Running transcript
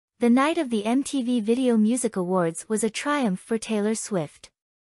The night of the MTV Video Music Awards was a triumph for Taylor Swift.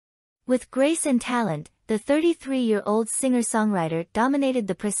 With grace and talent, the 33-year-old singer-songwriter dominated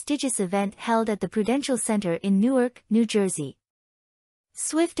the prestigious event held at the Prudential Center in Newark, New Jersey.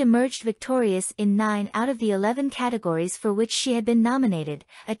 Swift emerged victorious in 9 out of the 11 categories for which she had been nominated,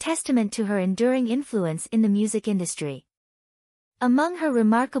 a testament to her enduring influence in the music industry. Among her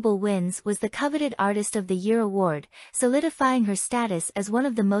remarkable wins was the coveted Artist of the Year award, solidifying her status as one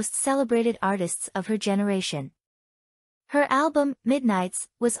of the most celebrated artists of her generation. Her album, Midnights,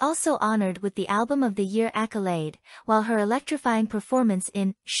 was also honored with the Album of the Year accolade, while her electrifying performance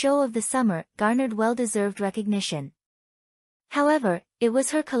in Show of the Summer garnered well-deserved recognition. However, it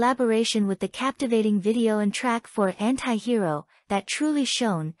was her collaboration with the captivating video and track for Anti-Hero that truly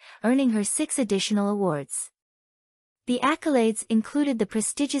shone, earning her 6 additional awards. The accolades included the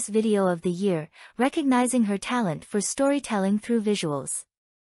prestigious Video of the Year, recognizing her talent for storytelling through visuals.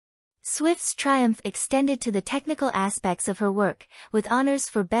 Swift's triumph extended to the technical aspects of her work, with honors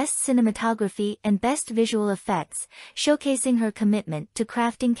for Best Cinematography and Best Visual Effects, showcasing her commitment to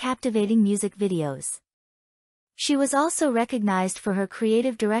crafting captivating music videos. She was also recognized for her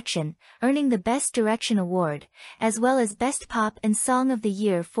creative direction, earning the Best Direction Award, as well as Best Pop and Song of the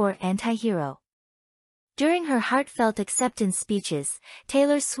Year for Anti-Hero. During her heartfelt acceptance speeches,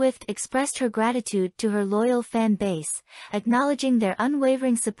 Taylor Swift expressed her gratitude to her loyal fan base, acknowledging their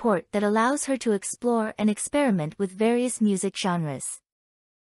unwavering support that allows her to explore and experiment with various music genres.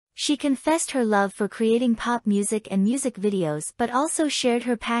 She confessed her love for creating pop music and music videos but also shared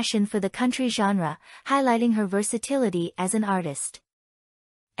her passion for the country genre, highlighting her versatility as an artist.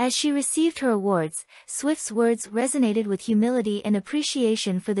 As she received her awards, Swift's words resonated with humility and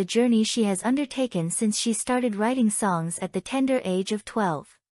appreciation for the journey she has undertaken since she started writing songs at the tender age of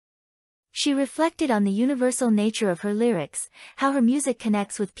 12. She reflected on the universal nature of her lyrics, how her music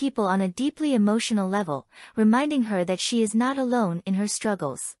connects with people on a deeply emotional level, reminding her that she is not alone in her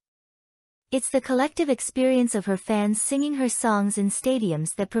struggles. It's the collective experience of her fans singing her songs in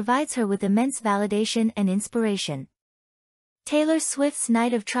stadiums that provides her with immense validation and inspiration. Taylor Swift's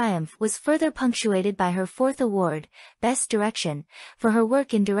night of triumph was further punctuated by her 4th award, Best Direction, for her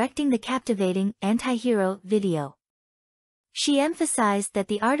work in directing the captivating Anti-Hero video. She emphasized that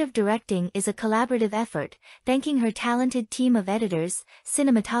the art of directing is a collaborative effort, thanking her talented team of editors,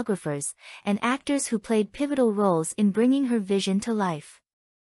 cinematographers, and actors who played pivotal roles in bringing her vision to life.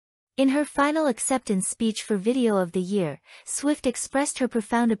 In her final acceptance speech for Video of the Year, Swift expressed her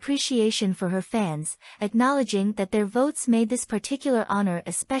profound appreciation for her fans, acknowledging that their votes made this particular honor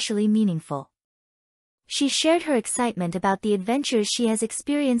especially meaningful. She shared her excitement about the adventures she has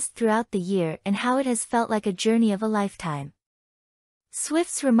experienced throughout the year and how it has felt like a journey of a lifetime.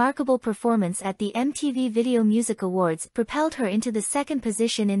 Swift's remarkable performance at the MTV Video Music Awards propelled her into the 2nd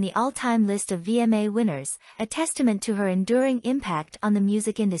position in the all-time list of VMA winners, a testament to her enduring impact on the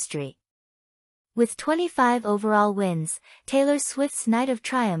music industry. With 25 overall wins, Taylor Swift's night of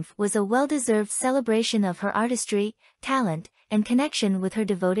triumph was a well-deserved celebration of her artistry, talent, and connection with her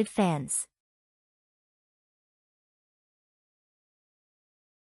devoted fans.